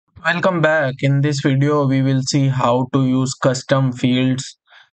Welcome back. In this video, we will see how to use custom fields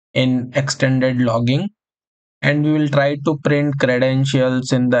in extended logging, and we will try to print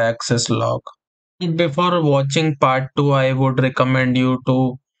credentials in the access log. Before watching part 2, I would recommend you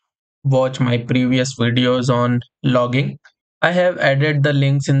to watch my previous videos on logging. I have added the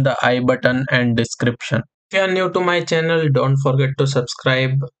links in the I button and description. If you are new to my channel, don't forget to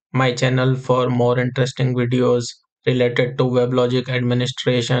subscribe my channel for more interesting videos related to WebLogic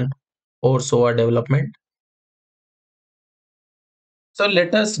administration or SOA development. So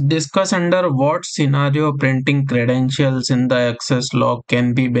let us discuss under what scenario printing credentials in the access log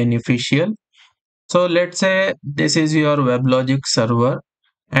can be beneficial. So let's say this is your WebLogic server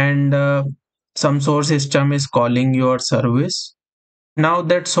and some source system is calling your service. Now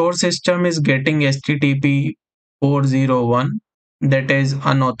that source system is getting HTTP 401, that is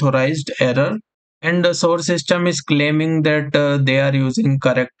unauthorized error, and the source system is claiming that they are using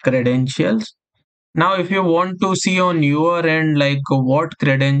correct credentials. Now, if you want to see on your end, like what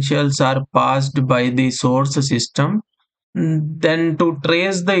credentials are passed by the source system, then to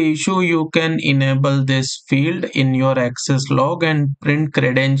trace the issue, you can enable this field in your access log and print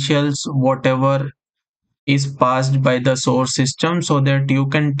credentials, whatever is passed by the source system, so that you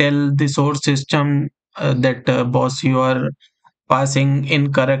can tell the source system that boss, you are passing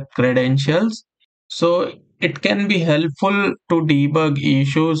incorrect credentials. So it can be helpful to debug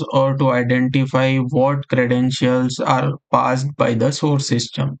issues or to identify what credentials are passed by the source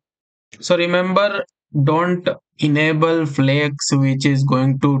system. So remember, don't enable flags which is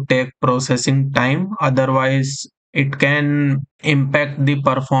going to take processing time. Otherwise, it can impact the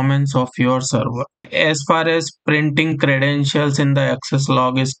performance of your server. As far as printing credentials in the access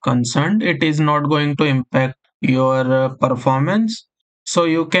log is concerned, it is not going to impact your performance. So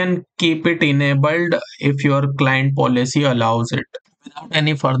you can keep it enabled if your client policy allows it. Without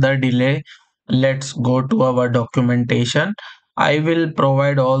any further delay, let's go to our documentation. I will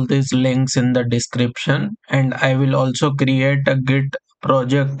provide all these links in the description, and I will also create a Git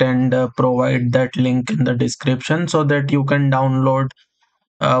project and provide that link in the description so that you can download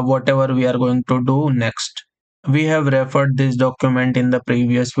whatever we are going to do next. We have referred this document in the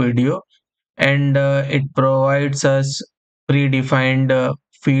previous video, and it provides us predefined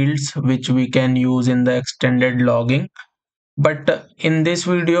fields which we can use in the extended logging. But in this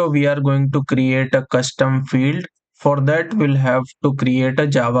video, we are going to create a custom field. For that, we'll have to create a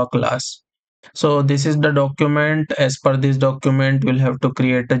Java class. So this is the document. As per this document, we'll have to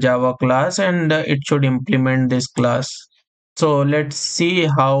create a Java class, and it should implement this class. So let's see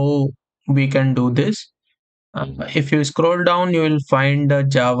how we can do this. If you scroll down, you will find the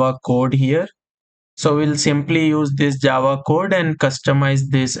Java code here. So we'll simply use this Java code and customize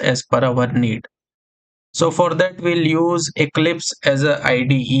this as per our need. So for that, we'll use Eclipse as a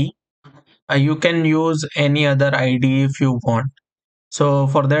IDE. You can use any other IDE if you want. So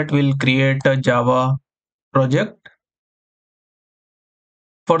for that, we'll create a Java project.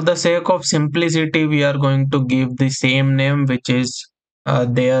 For the sake of simplicity, we are going to give the same name which is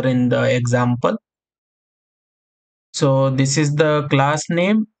there in the example. So this is the class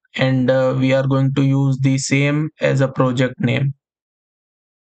name, and we are going to use the same as a project name.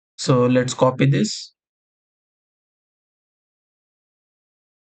 So let's copy this,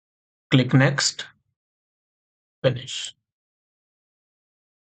 click next, finish.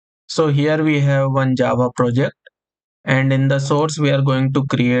 So here we have one Java project, and in the source we are going to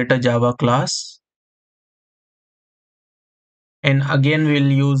create a Java class, and again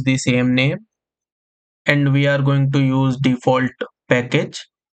we'll use the same name, and we are going to use default package,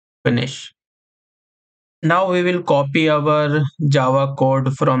 finish. Now we will copy our Java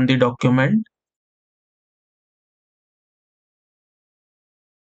code from the document,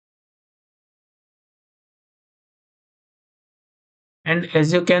 and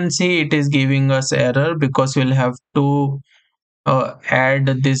as you can see, it is giving us error because we'll have to add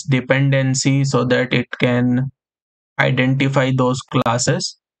this dependency so that it can identify those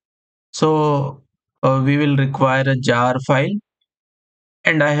classes. So we will require a jar file,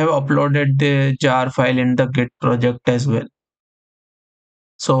 and I have uploaded the jar file in the Git project as well.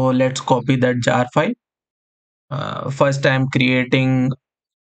 So let's copy that jar file. First, I'm creating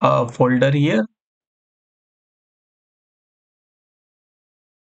a folder here,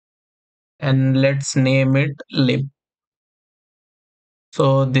 and let's name it lib.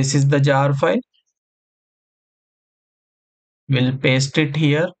 So this is the jar file. We'll paste it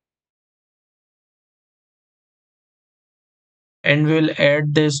here, and we'll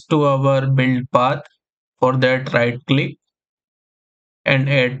add this to our build path. For that, right click and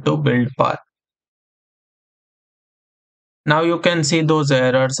add to build path. Now you can see those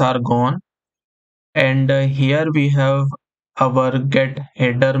errors are gone. And here we have our get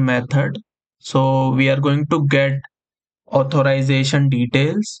header method. So we are going to get authorization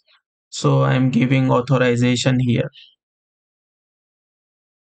details. So I'm giving authorization here.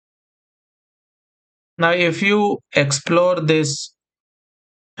 Now if you explore this,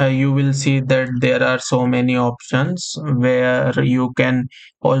 you will see that there are so many options where you can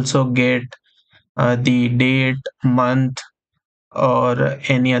also get the date, month, or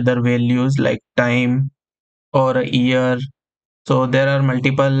any other values like time or a year. So there are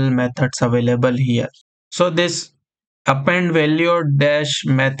multiple methods available here. So this append value dash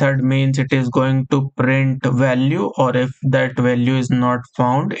method means it is going to print value, or if that value is not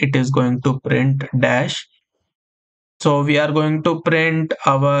found, it is going to print dash. So we are going to print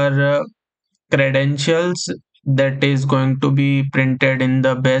our credentials, that is going to be printed in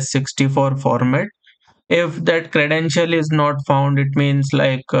the base64 format. If that credential is not found, it means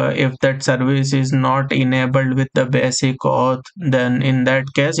like if that service is not enabled with the basic auth, then in that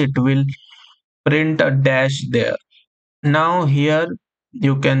case it will print a dash there. Now here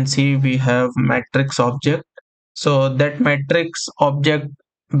you can see we have matrix object. So that matrix object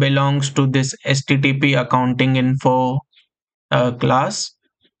belongs to this http accounting info class,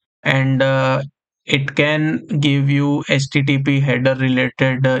 and it can give you http header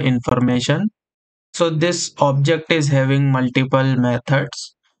related information. So this object is having multiple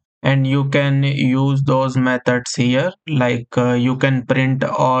methods, and you can use those methods here, like you can print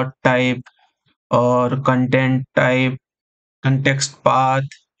or type or content type, context path,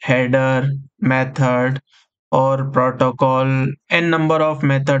 header, method, or protocol, and number of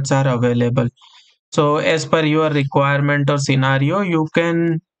methods are available. So as per your requirement or scenario, you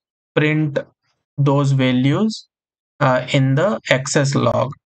can print those values in the access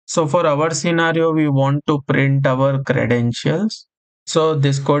log. So for our scenario, we want to print our credentials. So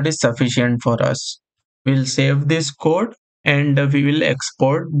this code is sufficient for us. We'll save this code and we will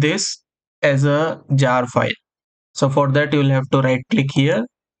export this as a jar file. So for that, you'll have to right click here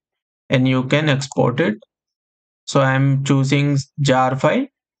and you can export it. So I'm choosing jar file.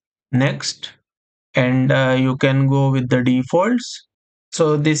 Next. And you can go with the defaults.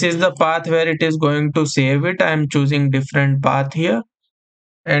 So this is the path where it is going to save it. I'm choosing different path here,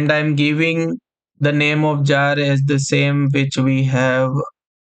 and I'm giving the name of jar as the same which we have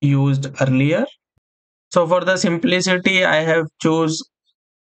used earlier. So for the simplicity, I have choose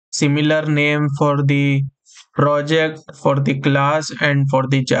similar name for the project, for the class, and for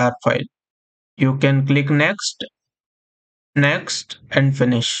the jar file. You can click next, next, and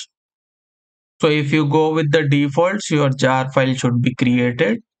finish. So if you go with the defaults, your jar file should be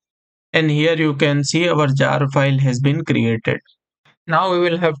created. And here you can see our jar file has been created. Now we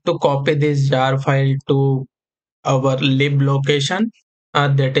will have to copy this jar file to our lib location,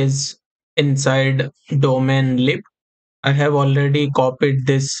 that is inside domain lib. I have already copied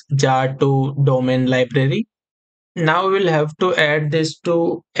this jar to domain library. Now we'll have to add this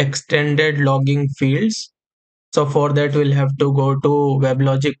to extended logging fields. So for that we'll have to go to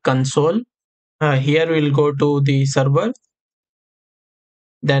Weblogic console. Here we'll go to the server,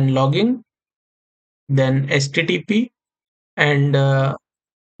 then logging, then HTTP, and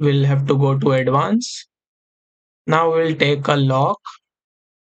we'll have to go to advanced. Now we'll take a log,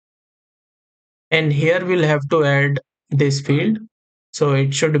 and here we'll have to add this field. So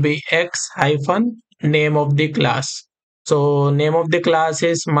it should be x hyphen name of the class. So name of the class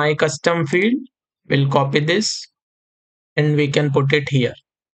is my custom field. We'll copy this and we can put it here.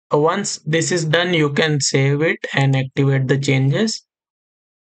 Once this is done, you can save it and activate the changes.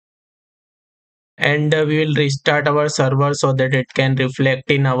 And we will restart our server so that it can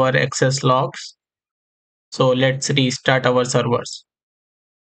reflect in our access logs. So let's restart our servers.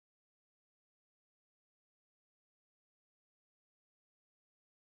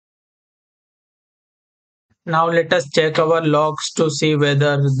 Now let us check our logs to see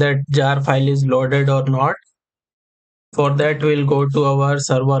whether that jar file is loaded or not. For that, we'll go to our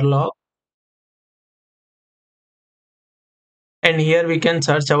server log, and here we can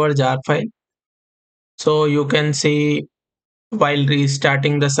search our jar file. So you can see while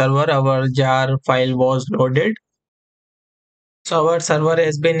restarting the server, our jar file was loaded. So our server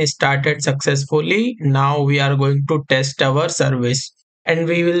has been started successfully. Now we are going to test our service, and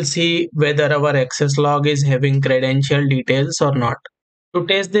we will see whether our access log is having credential details or not. To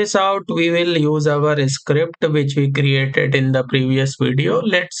test this out, we will use our script which we created in the previous video.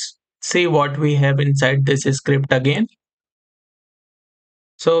 Let's see what we have inside this script again.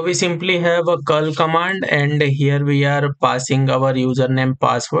 So we simply have a curl command, and here we are passing our username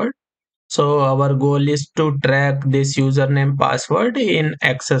password. So our goal is to track this username password in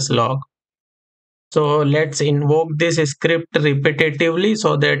access log. So let's invoke this script repetitively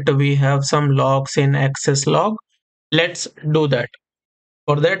so that we have some logs in access log. Let's do that.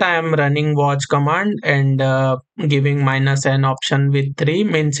 For that, I am running watch command and giving -n option with 3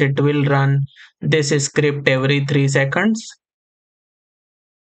 means it will run this script every 3 seconds.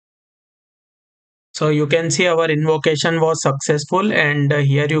 So you can see our invocation was successful, and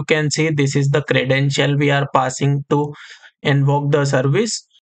here you can see this is the credential we are passing to invoke the service.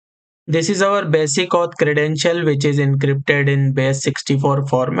 This is our basic auth credential which is encrypted in base64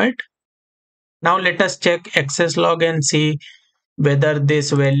 format. Now let us check access log and see whether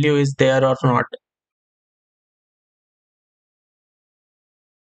this value is there or not.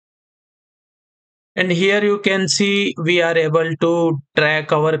 And here you can see we are able to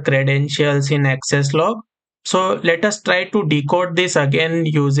track our credentials in access log. So let us try to decode this again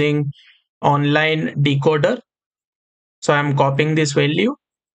using online decoder. So I'm copying this value.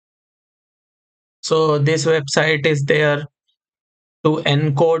 So this website is there to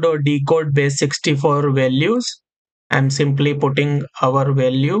encode or decode base64 values. I'm simply putting our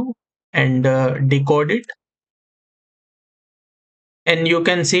value and decode it. And you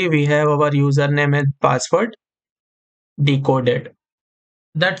can see we have our username and password decoded.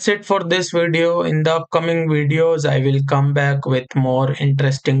 That's it for this video. In the upcoming videos, I will come back with more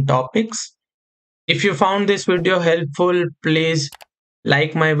interesting topics. If you found this video helpful, please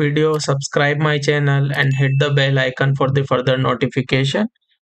like my video, subscribe my channel and hit the bell icon for the further notification.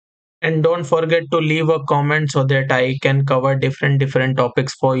 And don't forget to leave a comment so that I can cover different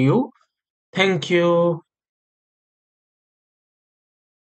topics for you. Thank you.